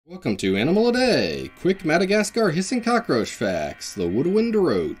Welcome to Animal a Day! Quick Madagascar Hissing Cockroach Facts, the Woodwind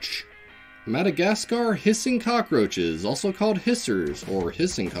Roach. Madagascar hissing cockroaches, also called hissers or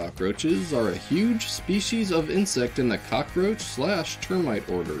hissing cockroaches, are a huge species of insect in the cockroach/termite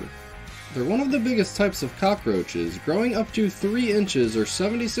order. They're one of the biggest types of cockroaches, growing up to 3 inches or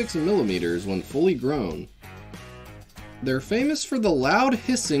 76 millimeters when fully grown. They're famous for the loud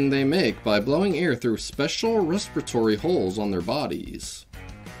hissing they make by blowing air through special respiratory holes on their bodies.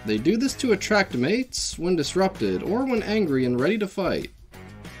 They do this to attract mates, when disrupted, or when angry and ready to fight.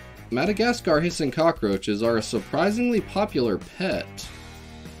 Madagascar hissing cockroaches are a surprisingly popular pet.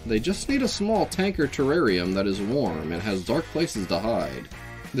 They just need a small tank or terrarium that is warm and has dark places to hide.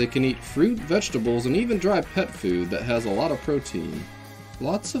 They can eat fruit, vegetables, and even dry pet food that has a lot of protein.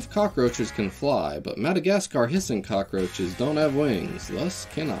 Lots of cockroaches can fly, but Madagascar hissing cockroaches don't have wings, thus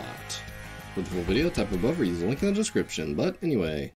cannot. For the full video, type above or use the link in the description, but anyway.